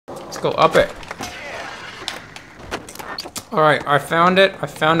go up it. All right, I found it. I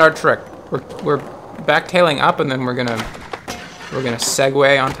found our trick. We're backtailing up, and then we're gonna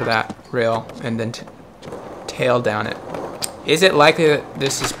segue onto that rail and then tail down it. Is it likely that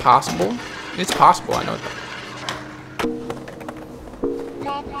this is possible? It's possible. I know.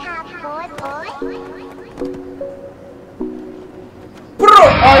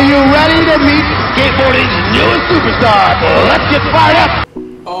 Are you ready to meet skateboarding's newest superstar? Let's get fired up!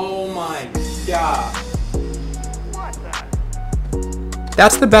 Oh my god.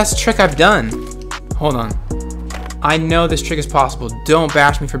 That's the best trick I've done. Hold on. I know this trick is possible. Don't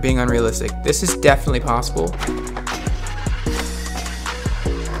bash me for being unrealistic. This is definitely possible.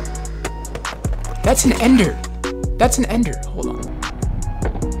 That's an ender. That's an ender. Hold on.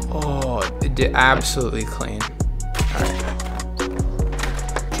 Oh, it did absolutely clean. Alright.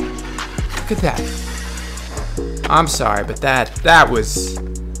 Look at that. I'm sorry, but that was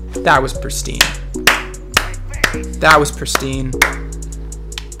pristine. That was pristine.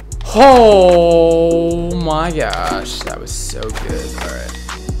 Oh my gosh, that was so good. Alright.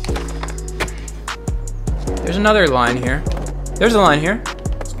 There's another line here. There's a line here.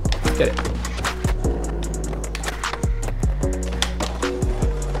 Let's get it.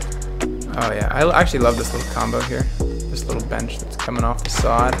 Oh yeah, I actually love this little combo here. This little bench that's coming off the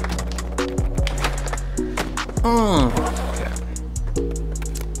side. Okay.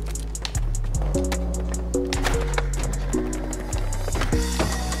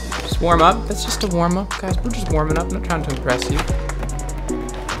 Just warm up. That's just a warm up, guys. We're just warming up. I'm not trying to impress you.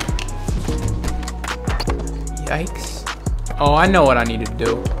 Yikes. Oh, I know what I need to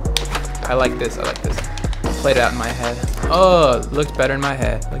do. I like this. I like this. Played it out in my head. Oh, looks better in my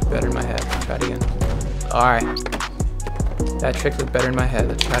head. Looks better in my head. Let's try it again. Alright. That trick looked better in my head.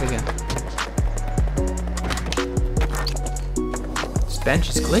 Let's try it again. This bench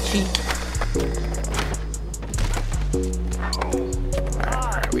is glitchy.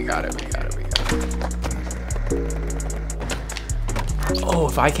 Alright, we got it. We got it. We got it. Oh,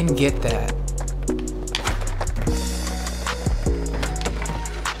 if I can get that.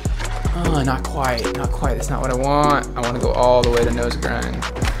 Oh, not quite, not quite. That's not what I want. I want to go all the way to nose grind.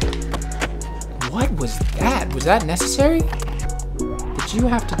 What was that? Was that necessary? Did you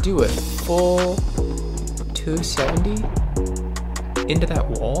have to do a full 270 into that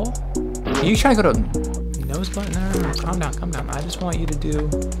wall? Are you trying to go to nose button? No, calm down, calm down. I just want you to do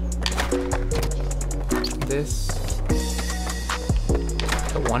this.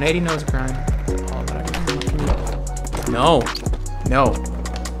 The 180 nose grind. All that I really want from you. No, no.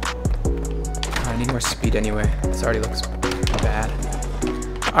 I need more speed anyway. This already looks bad.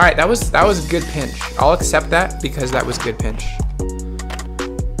 All right, that was a good pinch. I'll accept that because that was good pinch.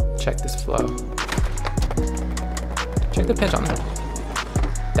 Check this flow. Check the pinch on that.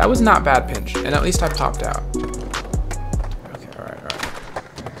 That was not bad pinch, and at least I popped out. Okay, all right.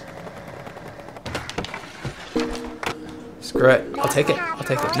 Screw it. I'll take it. I'll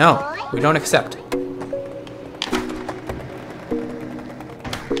take it. No, we don't accept.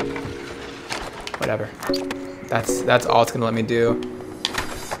 Whatever. That's all it's gonna let me do.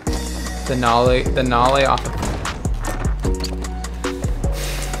 The nollie off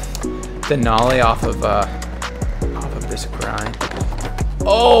of this grind.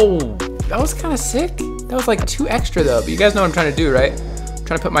 Oh, that was kind of sick. That was like too extra though. But you guys know what I'm trying to do, right? I'm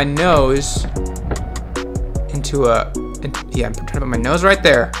trying to put my nose into yeah, I'm trying to put my nose right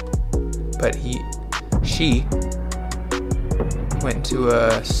there. But she went into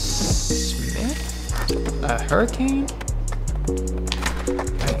a hurricane?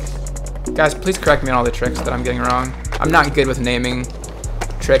 Guys, please correct me on all the tricks that I'm getting wrong. I'm not good with naming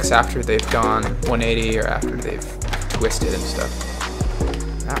tricks after they've gone 180 or after they've twisted and stuff.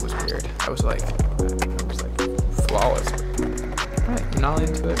 That was weird. That was like flawless. Alright, nollie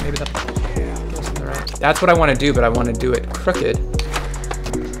into it. Maybe that's in the right. That's what I want to do, but I want to do it crooked.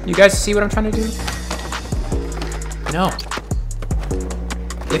 You guys see what I'm trying to do? No.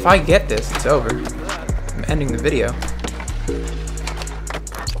 If I get this, it's over. I'm ending the video.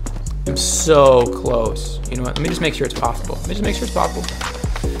 I'm so close. You know what? Let me just make sure it's possible. Let me just make sure it's possible.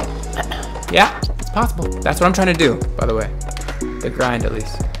 Yeah, it's possible. That's what I'm trying to do, by the way. The grind, at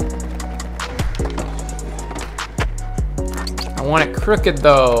least. I want it crooked,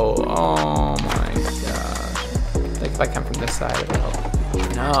 though. Oh, my gosh. Like, if I come from this side, it'll help.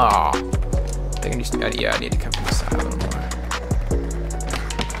 No. I think I just, yeah, I need to come from this side a little more.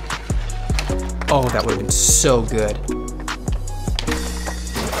 Oh, that would have been so good.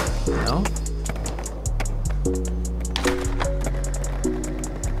 No?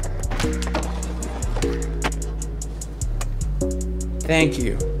 Thank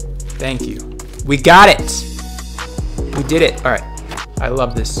you. Thank you. We got it. We did it. All right. I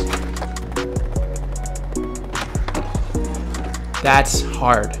love this. That's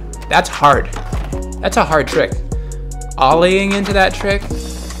hard. That's hard. That's a hard trick. Ollieing into that trick,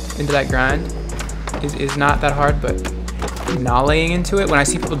 into that grind, is not that hard, but nollying into it, when I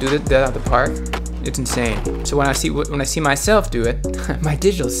see people do that at the park, it's insane. So when I see myself do it, my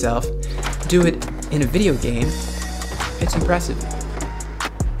digital self, do it in a video game, it's impressive.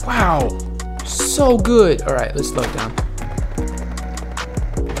 Wow, so good. All right, let's slow it down.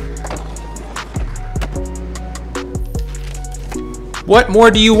 What more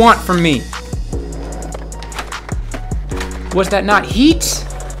do you want from me? Was that not heat?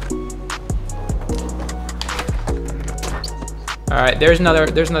 All right, there's another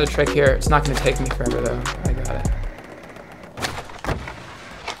trick here. It's not gonna take me forever though. I got it.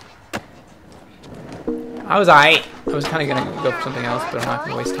 I was kind of gonna go for something else, but I'm not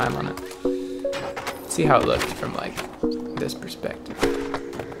gonna waste time on it. Let's see how it looked from like this perspective.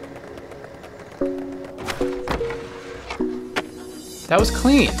 That was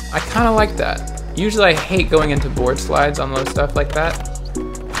clean. I kind of like that. Usually I hate going into board slides on low stuff like that,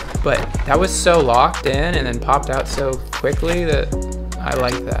 but that was so locked in and then popped out so quickly that I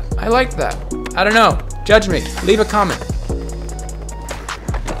like that. I like that. I don't know. Judge me. Leave a comment.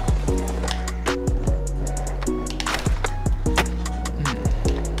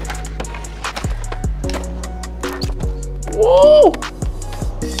 Whoa!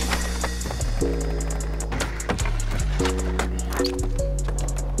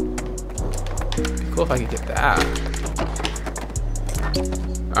 Cool if I could get that.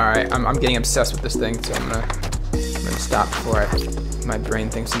 Alright, I'm getting obsessed with this thing, so I'm gonna stop before my brain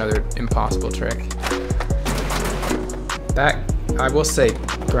thinks another impossible trick. That, I will say,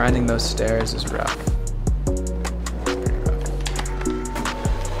 grinding those stairs is rough.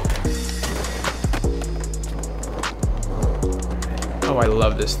 Oh, I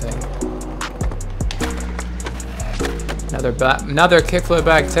love this thing. Another kickflip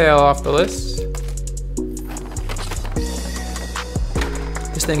back tail off the list.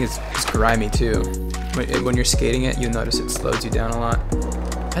 This thing is grimy too. When you're skating it, you'll notice it slows you down a lot.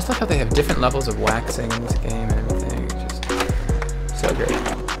 I just love how they have different levels of waxing in this game and everything. It's just so great.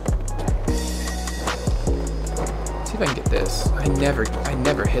 Let's see if I can get this. I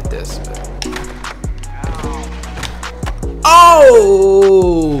never hit this. But...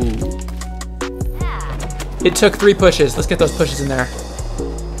 Oh! It took 3 pushes. Let's get those pushes in there.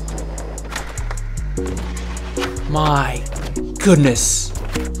 My goodness.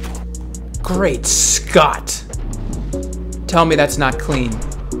 Great Scott. Tell me that's not clean.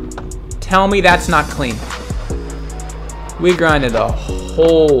 Tell me that's not clean. We grinded the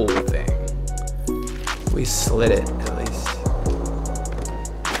whole thing. We slid it, at least.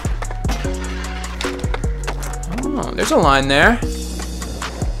 Oh, there's a line there.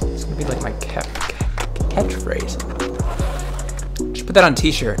 It's gonna be like my catchphrase. Should put that on a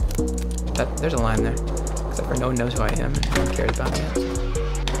t-shirt. There's a line there. Except for no one knows who I am and no one cares about me.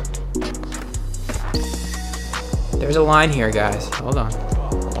 There's a line here, guys. Hold on.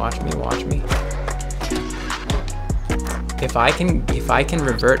 Watch me, watch me. If I can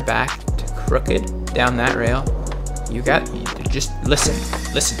revert back to crooked down that rail, you just listen.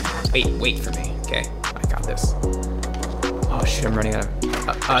 Wait for me. Okay, I got this. Oh shit, I'm running out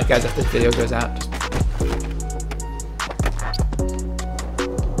of guys, if this video goes out, just...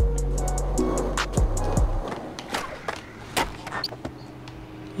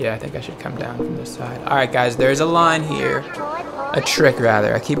 Yeah, I think I should come down from this side. Alright guys, there's a line here. A trick,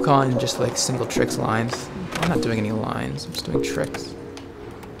 rather. I keep calling them just like single tricks lines. I'm not doing any lines, I'm just doing tricks.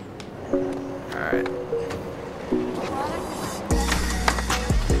 Alright.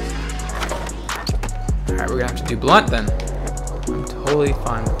 Alright, we're gonna have to do blunt then. I'm totally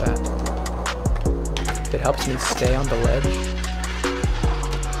fine with that. If it helps me stay on the ledge.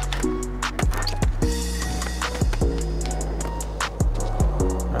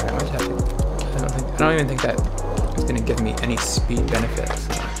 I don't even think that is going to give me any speed benefits.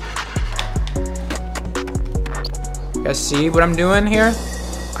 You guys see what I'm doing here?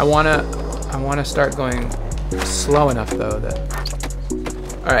 I wanna start going slow enough though that.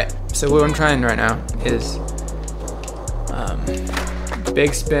 All right, so what I'm trying right now is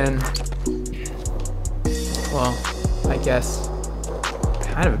big spin. Well, I guess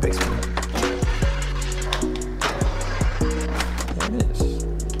kind of a big spin.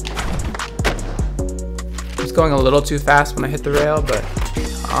 Going a little too fast when I hit the rail, but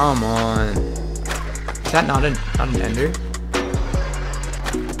come on. Is that not an ender?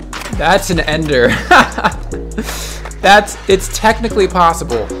 That's an ender. It's technically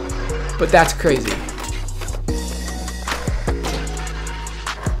possible. but that's crazy.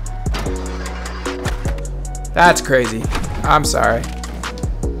 That's crazy. I'm sorry.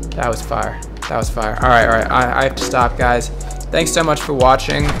 That was fire. That was fire. Alright, alright. I have to stop, guys. Thanks so much for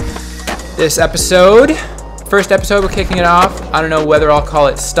watching this episode. First episode, we're kicking it off. I don't know whether I'll call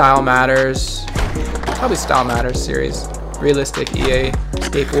it Style Matters. Probably Style Matters series. Realistic EA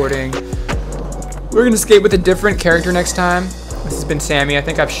skateboarding. We're gonna skate with a different character next time. This has been Sammy. I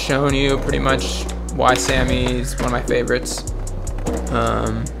think I've shown you pretty much why Sammy is one of my favorites.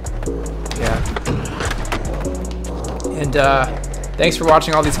 Yeah. And thanks for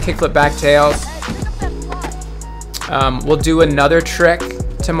watching all these kickflip back tails. We'll do another trick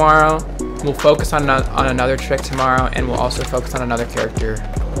tomorrow. We'll focus on another trick tomorrow, and we'll also focus on another character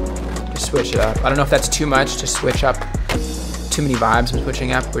to switch it up. I don't know if that's too much to switch up. Too many vibes I'm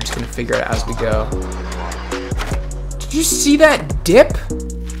switching up. We're just gonna figure it out as we go. Did you see that dip?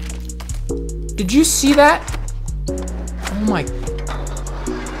 Did you see that? Oh my.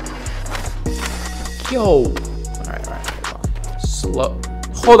 Yo. Alright, hold on. Slow.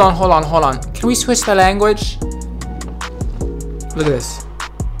 Hold on. Can we switch the language? Look at this.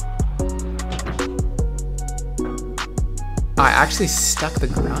 I actually stuck the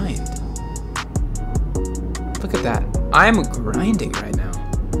grind. Look at that. I am grinding right now.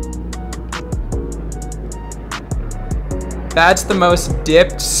 That's the most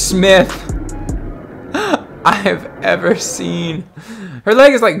dipped Smith I have ever seen. Her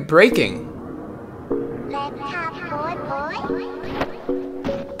leg is like breaking.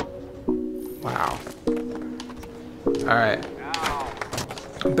 Wow. Alright.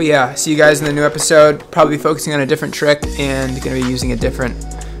 But yeah, see you guys in the new episode. Probably focusing on a different trick and gonna be using a different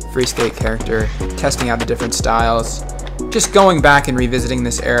free skate character, testing out the different styles, just going back and revisiting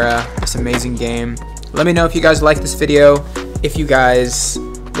this era, this amazing game. Let me know if you guys like this video, if you guys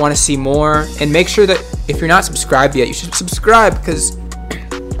want to see more, and make sure that if you're not subscribed yet, you should subscribe, because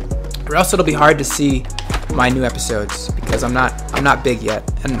or else it'll be hard to see my new episodes, because I'm not big yet,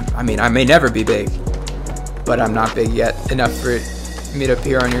 and I mean I may never be big, but I'm not big yet enough for me to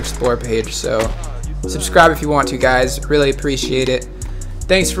appear on your Explore page. So subscribe if you want to, guys. Really appreciate it.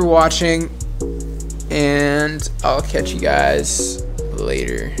 Thanks for watching, and I'll catch you guys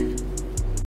later.